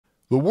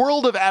The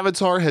world of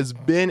Avatar has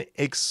been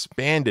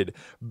expanded.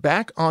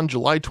 Back on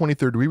July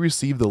 23rd, we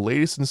received the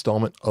latest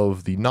installment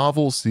of the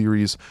novel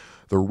series,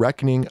 The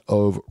Reckoning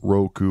of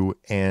Roku.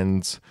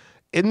 And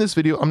in this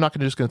video, I'm not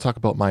just going to talk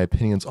about my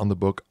opinions on the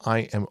book. I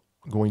am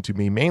going to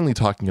be mainly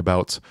talking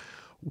about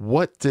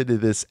what did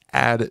this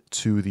add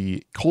to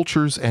the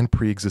cultures and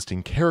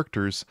pre-existing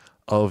characters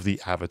of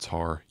the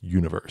Avatar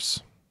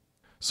universe.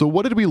 So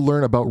what did we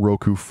learn about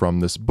Roku from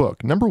this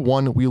book? Number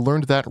one, we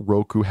learned that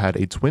Roku had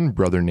a twin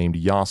brother named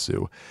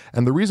Yasu.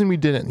 And the reason we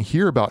didn't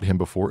hear about him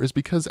before is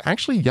because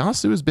actually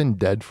Yasu has been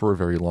dead for a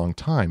very long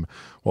time.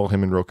 While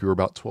him and Roku were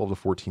about 12 to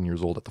 14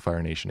 years old at the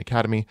Fire Nation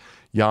Academy,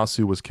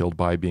 Yasu was killed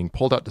by being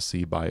pulled out to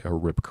sea by a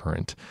rip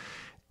current.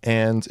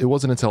 And it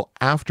wasn't until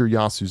after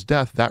Yasu's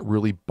death that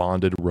really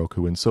bonded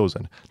Roku and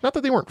Sozin. Not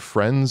that they weren't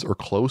friends or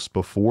close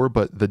before,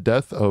 but the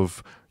death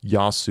of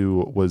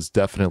Yasu was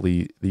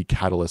definitely the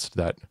catalyst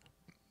that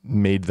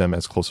made them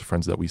as close of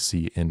friends that we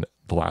see in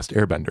The Last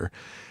Airbender.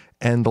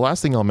 And the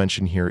last thing I'll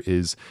mention here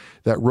is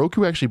that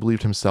Roku actually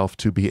believed himself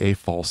to be a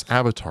false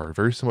avatar,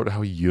 very similar to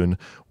how Yun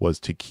was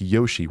to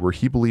Kyoshi, where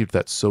he believed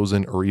that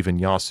Sozin or even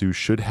Yasu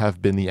should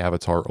have been the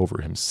avatar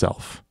over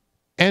himself.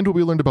 And what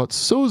we learned about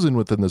Sozin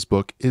within this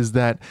book is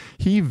that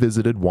he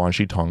visited Wan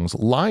Shitong's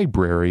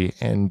library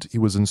and he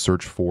was in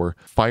search for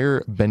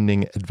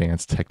fire-bending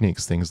advanced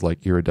techniques, things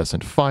like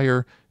iridescent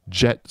fire,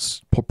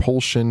 jet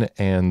propulsion,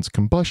 and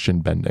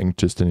combustion bending,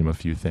 just to name a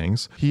few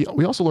things. We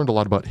also learned a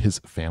lot about his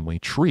family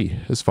tree.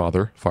 His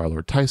father, Fire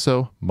Lord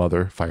Taiso,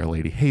 mother, Fire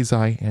Lady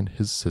Heizai, and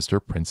his sister,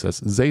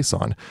 Princess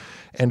Zaysan.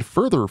 And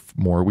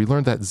furthermore, we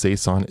learned that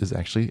Zaysan is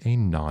actually a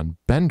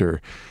non-bender.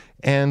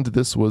 And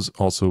this was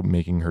also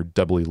making her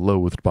doubly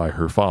loathed by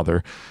her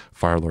father,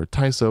 Fire Lord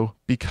Taiso,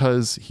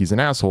 because he's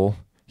an asshole.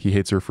 He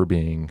hates her for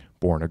being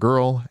born a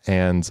girl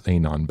and a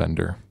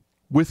non-bender.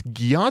 With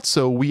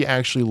Gyatso, we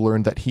actually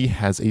learned that he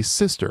has a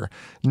sister.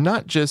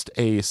 Not just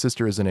a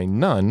sister as in a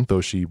nun,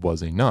 though she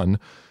was a nun.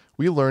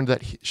 We learned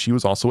that she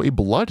was also a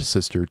blood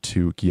sister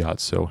to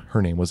Gyatso.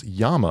 Her name was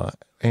Yama.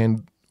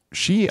 And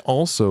she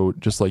also,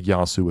 just like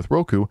Yasu with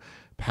Roku,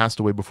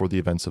 passed away before the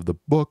events of the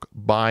book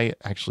by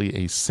actually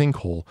a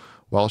sinkhole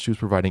while she was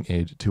providing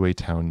aid to a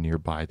town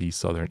nearby, the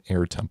Southern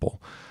Air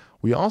Temple.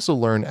 We also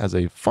learned, as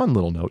a fun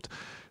little note,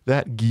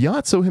 that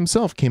Gyatso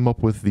himself came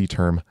up with the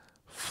term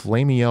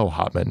Flameo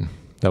Hotman,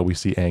 that we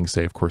see Aang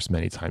say, of course,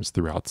 many times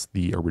throughout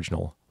the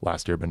original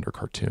Last Airbender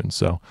cartoon.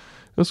 So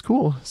it was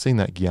cool seeing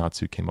that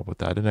Gyatso came up with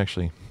that. It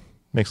actually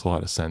makes a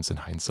lot of sense in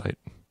hindsight.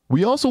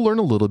 We also learn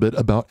a little bit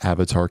about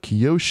Avatar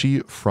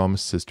Kyoshi from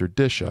Sister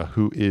Disha,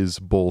 who is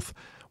both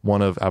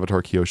one of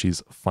Avatar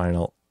Kyoshi's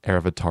final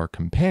Avatar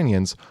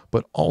companions,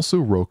 but also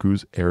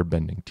Roku's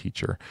airbending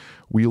teacher.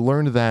 We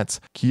learned that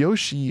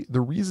Kyoshi,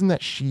 the reason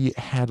that she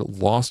had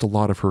lost a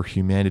lot of her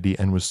humanity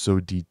and was so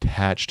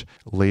detached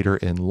later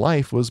in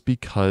life was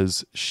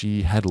because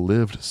she had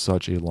lived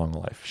such a long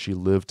life. She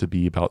lived to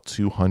be about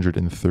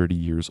 230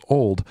 years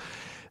old,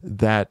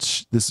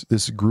 that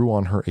this grew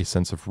on her a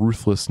sense of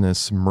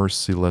ruthlessness,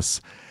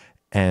 merciless,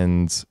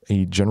 and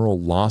a general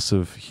loss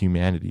of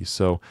humanity.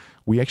 So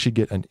we actually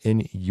get an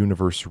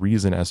in-universe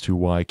reason as to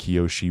why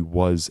Kyoshi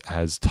was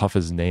as tough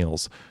as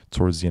nails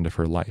towards the end of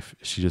her life.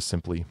 She just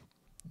simply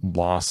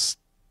lost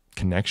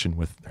connection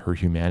with her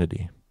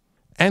humanity.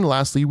 And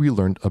lastly, we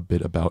learned a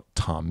bit about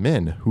Tom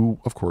Min, who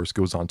of course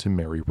goes on to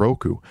marry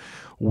Roku.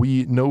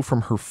 We know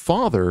from her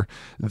father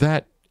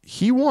that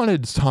he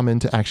wanted Tom Min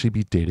to actually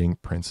be dating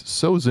Prince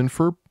Sozin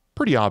for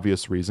pretty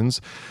obvious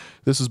reasons.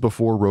 This is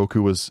before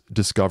Roku was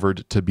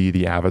discovered to be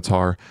the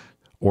Avatar,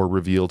 or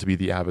revealed to be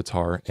the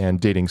Avatar, and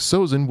dating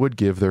Sozin would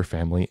give their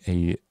family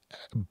a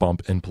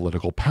bump in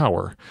political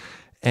power.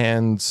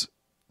 And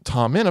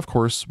Tom Min, of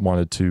course,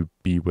 wanted to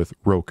be with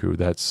Roku.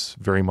 That's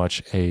very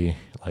much a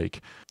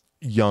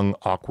young,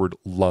 awkward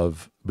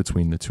love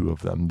between the two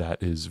of them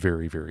that is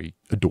very, very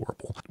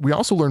adorable. We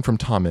also learned from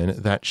Tom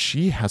Min that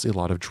she has a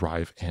lot of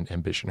drive and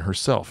ambition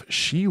herself.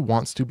 She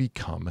wants to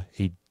become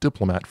a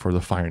diplomat for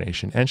the Fire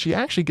Nation, and she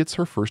actually gets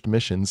her first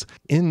missions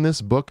in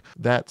this book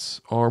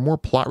that are more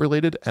plot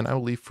related, and I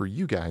will leave for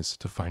you guys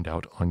to find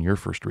out on your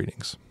first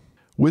readings.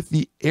 With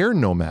the air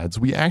nomads,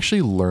 we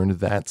actually learned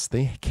that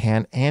they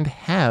can and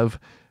have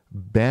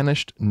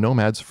banished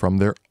nomads from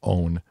their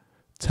own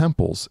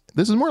temples.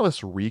 This is more or less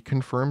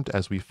reconfirmed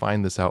as we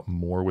find this out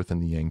more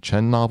within the Yang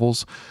Chen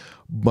novels,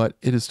 but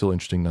it is still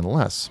interesting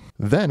nonetheless.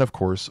 Then, of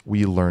course,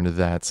 we learned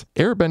that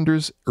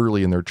airbenders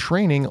early in their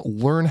training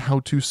learn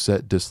how to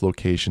set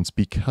dislocations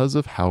because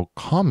of how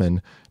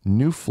common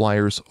new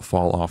flyers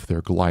fall off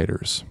their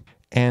gliders.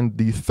 And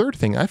the third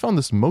thing, I found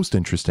this most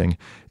interesting,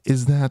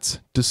 is that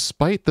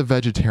despite the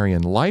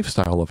vegetarian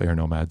lifestyle of air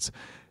nomads,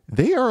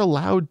 they are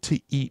allowed to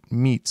eat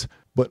meat,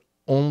 but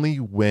only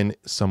when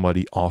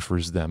somebody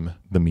offers them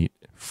the meat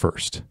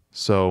first.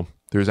 So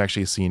there's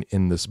actually a scene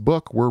in this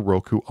book where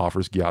Roku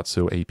offers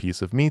Gyatso a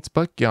piece of meat,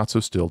 but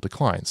Gyatso still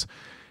declines.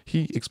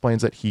 He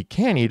explains that he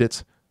can eat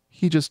it,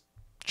 he just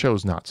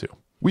chose not to.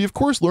 We of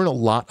course learn a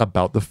lot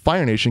about the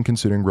Fire Nation,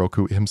 considering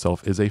Roku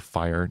himself is a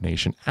Fire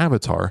Nation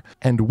avatar.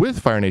 And with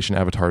Fire Nation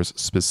avatars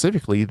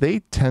specifically, they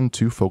tend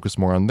to focus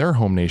more on their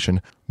home nation,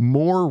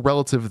 more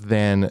relative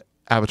than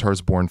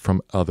avatars born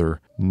from other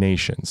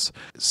nations.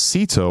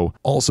 Sito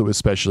also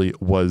especially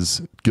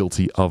was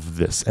guilty of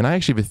this. And I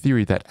actually have a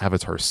theory that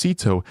Avatar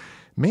Sito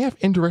may have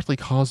indirectly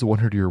caused the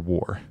 100-Year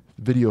War.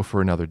 Video for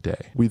another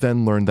day. We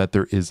then learned that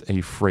there is a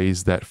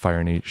phrase that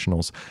Fire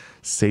Nationals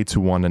say to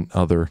one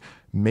another,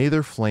 "May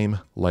their flame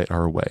light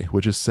our way,"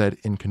 which is said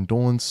in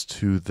condolence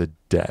to the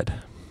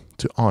dead,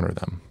 to honor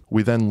them.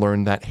 We then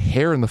learned that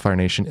hair in the Fire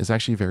Nation is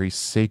actually very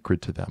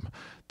sacred to them.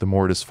 The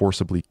more it is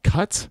forcibly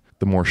cut,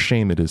 the more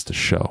shame it is to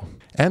show.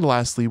 And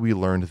lastly, we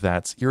learned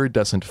that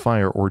iridescent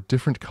fire, or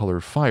different color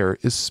fire,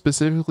 is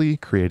specifically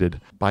created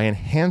by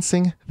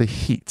enhancing the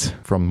heat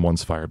from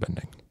one's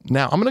firebending.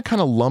 Now, I'm going to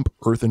kind of lump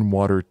earth and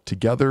water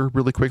together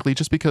really quickly,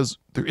 just because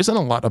there isn't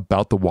a lot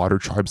about the water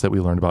tribes that we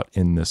learned about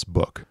in this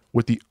book.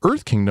 With the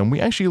Earth Kingdom, we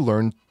actually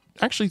learned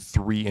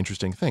three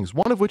interesting things,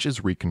 one of which is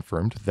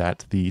reconfirmed,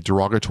 that the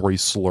derogatory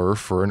slur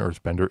for an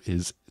earthbender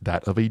is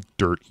that of a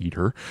dirt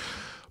eater.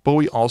 But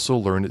we also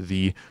learned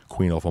the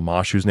Queen of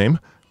Omashu's name,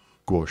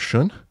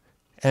 Goshun,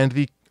 and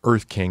the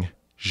Earth King,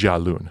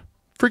 Jalun.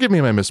 Forgive me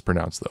if I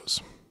mispronounce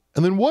those.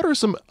 And then what are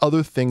some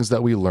other things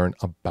that we learn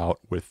about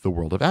with the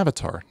world of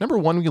Avatar? Number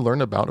one, we learn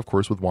about, of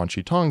course, with Wan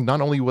Shi Tong, not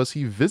only was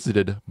he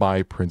visited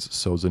by Prince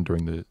Sozin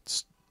during the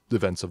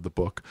events of the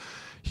book,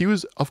 he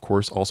was, of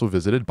course, also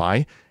visited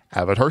by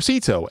Avatar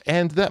Sito,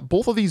 and that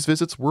both of these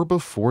visits were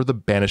before the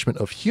banishment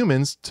of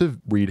humans to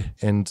read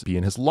and be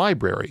in his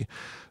library,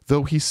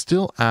 though he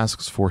still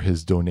asks for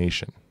his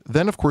donation.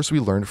 Then, of course,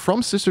 we learned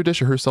from Sister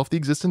Disha herself the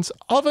existence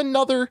of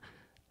another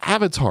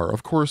Avatar.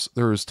 Of course,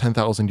 there's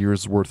 10,000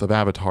 years worth of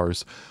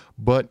avatars,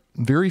 but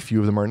very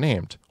few of them are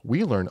named.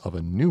 We learn of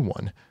a new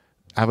one,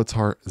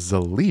 Avatar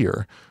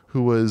Zalir,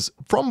 who was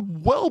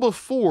from well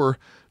before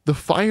the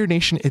Fire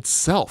Nation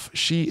itself.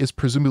 She is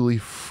presumably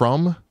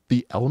from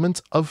the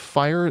element of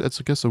fire.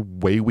 That's, I guess, a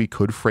way we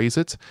could phrase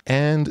it.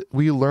 And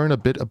we learn a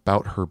bit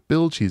about her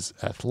build. She's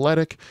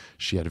athletic,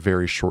 she had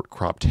very short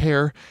cropped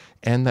hair,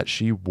 and that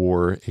she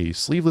wore a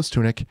sleeveless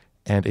tunic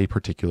and a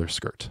particular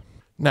skirt.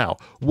 Now,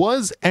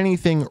 was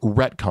anything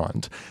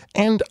retconned?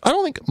 And I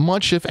don't think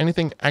much, if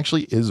anything,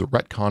 actually is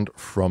retconned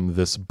from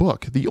this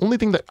book. The only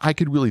thing that I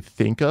could really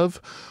think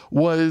of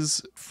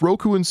was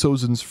Roku and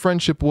Sozin's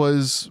friendship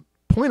was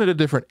pointed at a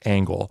different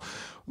angle.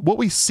 What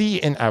we see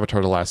in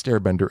Avatar: The Last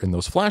Airbender in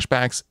those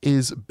flashbacks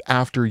is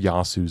after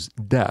Yasu's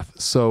death.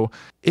 So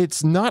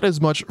it's not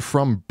as much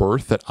from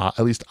birth that at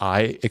least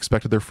I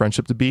expected their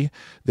friendship to be.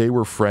 They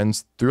were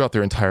friends throughout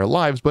their entire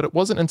lives, but it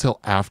wasn't until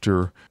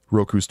after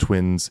Roku's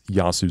twins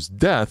Yasu's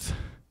death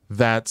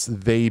that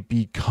they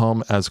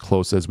become as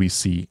close as we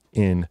see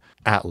in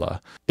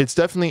Atla. It's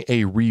definitely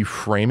a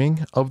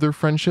reframing of their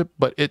friendship,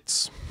 but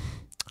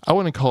I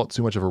wouldn't call it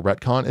too much of a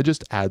retcon. It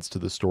just adds to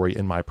the story,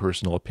 in my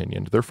personal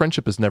opinion. Their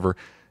friendship is never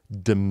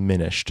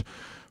diminished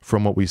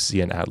from what we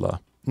see in Atla.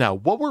 Now,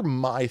 what were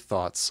my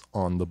thoughts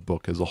on the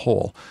book as a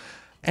whole?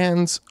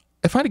 And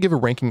if I had to give a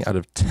ranking out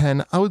of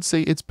 10, I would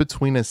say it's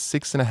between a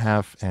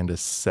 6.5 and a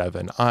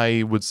 7.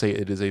 I would say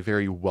it is a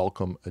very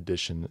welcome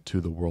addition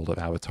to the world of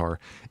Avatar.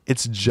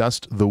 It's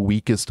just the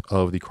weakest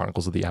of the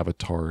Chronicles of the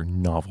Avatar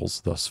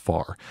novels thus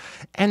far.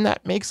 And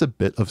that makes a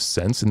bit of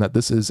sense in that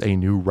this is a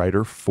new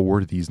writer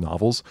for these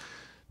novels.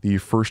 The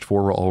first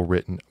 4 were all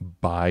written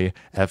by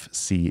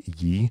F.C.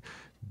 Yee.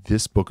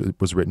 This book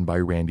was written by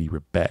Randy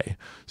Rebay.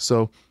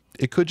 So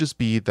it could just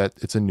be that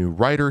it's a new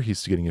writer,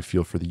 he's getting a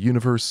feel for the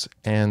universe,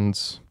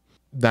 and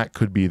that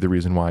could be the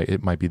reason why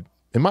it might be,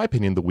 in my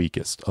opinion, the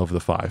weakest of the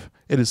 5.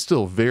 It is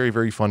still very,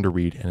 very fun to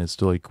read, and it's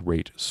still a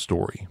great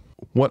story.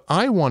 What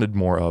I wanted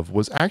more of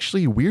was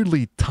actually,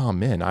 weirdly, Ta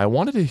Min. I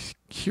wanted to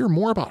hear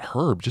more about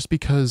her, just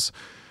because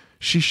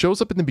she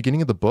shows up in the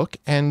beginning of the book,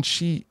 and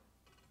she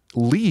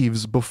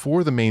leaves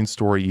before the main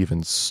story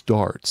even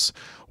starts.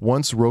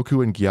 Once Roku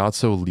and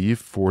Gyatso leave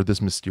for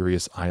this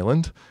mysterious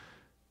island,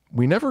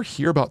 we never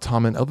hear about Ta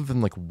Min other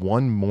than like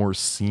one more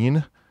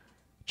scene,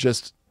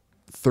 just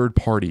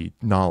third-party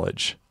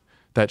knowledge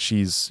that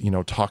she's,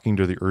 talking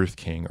to the Earth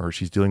King, or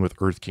she's dealing with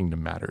Earth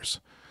Kingdom matters.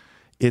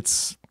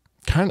 It's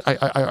kind of,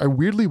 I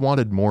weirdly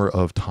wanted more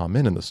of Ta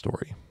Min in the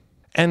story.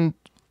 And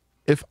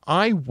if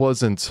I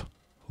wasn't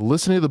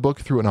listening to the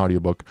book through an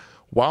audiobook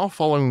while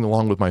following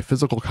along with my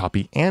physical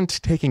copy and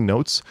taking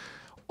notes,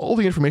 all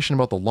the information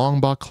about the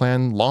Lombok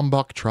clan,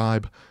 Lombok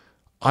tribe,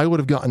 I would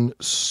have gotten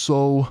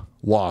so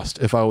lost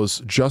if I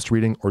was just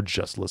reading or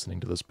just listening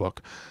to this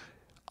book.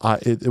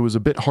 It was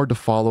a bit hard to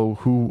follow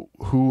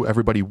who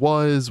everybody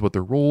was, what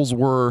their roles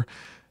were,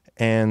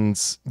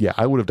 and yeah,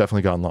 I would have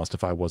definitely gotten lost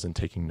if I wasn't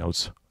taking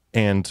notes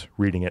and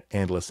reading it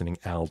and listening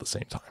all at the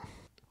same time.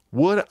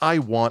 Would I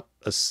want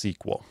a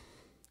sequel?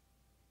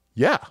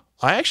 Yeah,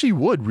 I actually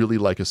would really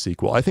like a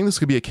sequel. I think this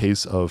could be a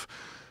case of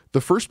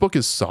the first book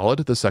is solid,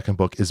 the second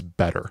book is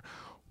better.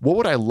 What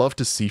would I love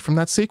to see from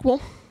that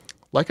sequel?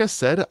 Like I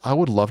said, I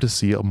would love to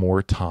see a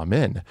more Ta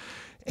Min.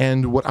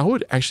 And what I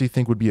would actually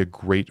think would be a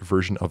great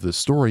version of this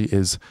story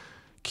is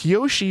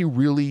Kyoshi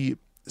really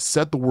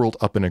set the world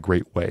up in a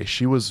great way.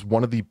 She was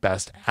one of the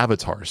best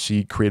avatars.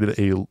 She created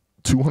a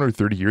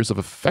 230 years of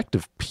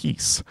effective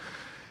peace,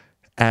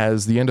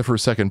 as the end of her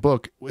second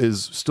book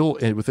is still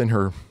within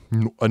her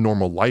a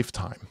normal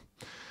lifetime.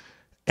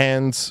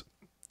 And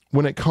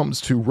when it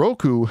comes to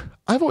Roku,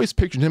 I've always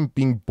pictured him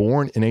being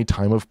born in a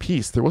time of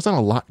peace. There wasn't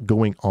a lot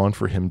going on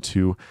for him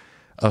to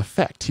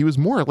affect. He was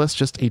more or less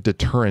just a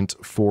deterrent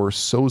for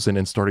Sozin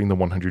in starting the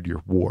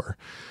 100-Year War.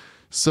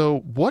 So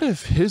what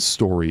if his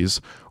stories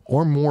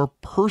are more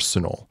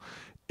personal,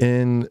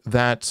 in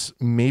that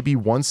maybe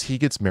once he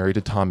gets married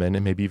to Tamen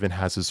and maybe even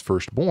has his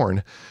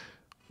firstborn,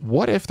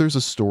 what if there's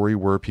a story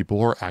where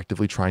people are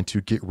actively trying to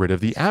get rid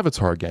of the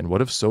Avatar again?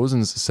 What if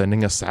Sozin's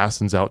sending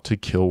assassins out to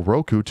kill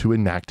Roku to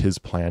enact his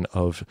plan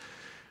of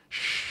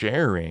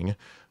sharing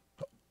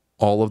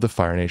all of the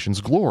Fire Nation's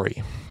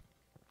glory?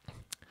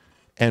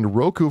 And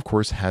Roku, of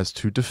course, has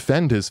to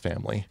defend his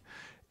family.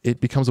 It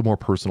becomes a more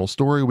personal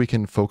story. We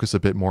can focus a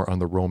bit more on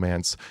the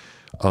romance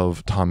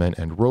of Tamen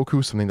and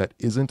Roku, something that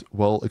isn't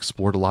well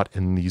explored a lot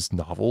in these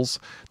novels.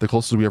 The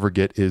closest we ever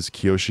get is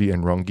Kyoshi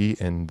and Rungi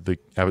in the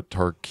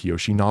Avatar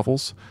Kyoshi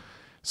novels.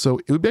 So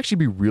it would actually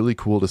be really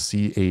cool to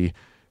see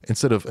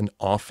instead of an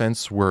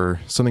offense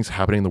where something's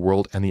happening in the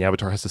world and the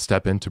Avatar has to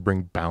step in to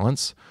bring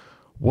balance,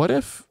 what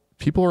if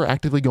people are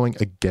actively going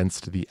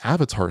against the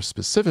Avatar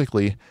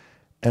specifically,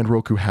 and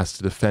Roku has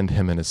to defend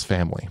him and his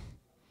family?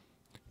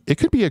 It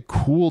could be a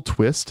cool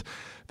twist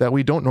that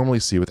we don't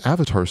normally see with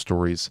Avatar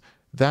stories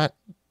that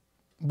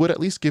would at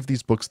least give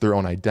these books their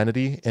own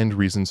identity and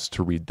reasons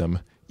to read them,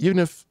 even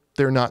if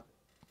they're not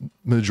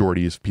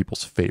majority of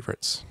people's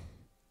favorites.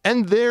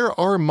 And there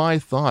are my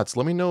thoughts.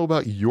 Let me know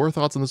about your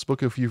thoughts on this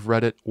book if you've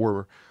read it,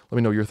 or let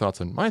me know your thoughts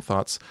on my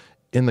thoughts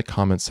in the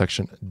comment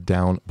section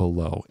down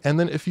below. And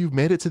then if you've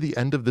made it to the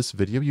end of this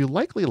video, you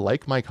likely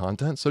like my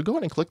content, so go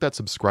ahead and click that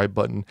subscribe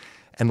button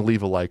and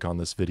leave a like on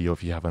this video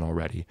if you haven't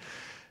already.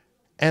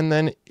 And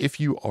then if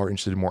you are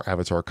interested in more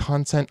Avatar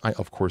content, I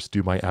of course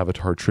do my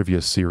Avatar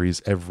trivia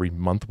series every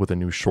month with a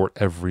new short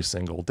every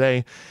single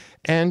day.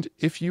 And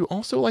if you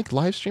also like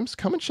live streams,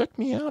 come and check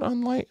me out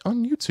on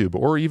YouTube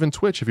or even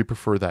Twitch if you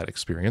prefer that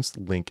experience.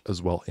 Link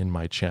as well in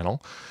my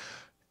channel.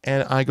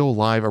 And I go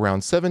live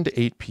around 7 to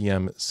 8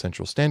 p.m.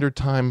 Central Standard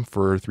Time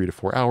for 3 to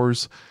 4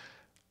 hours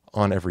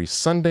on every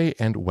Sunday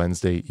and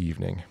Wednesday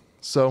evening.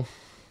 So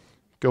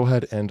go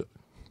ahead and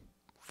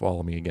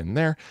follow me again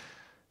there.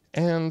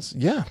 And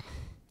yeah,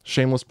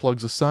 shameless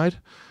plugs aside,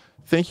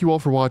 thank you all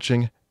for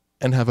watching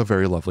and have a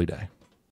very lovely day.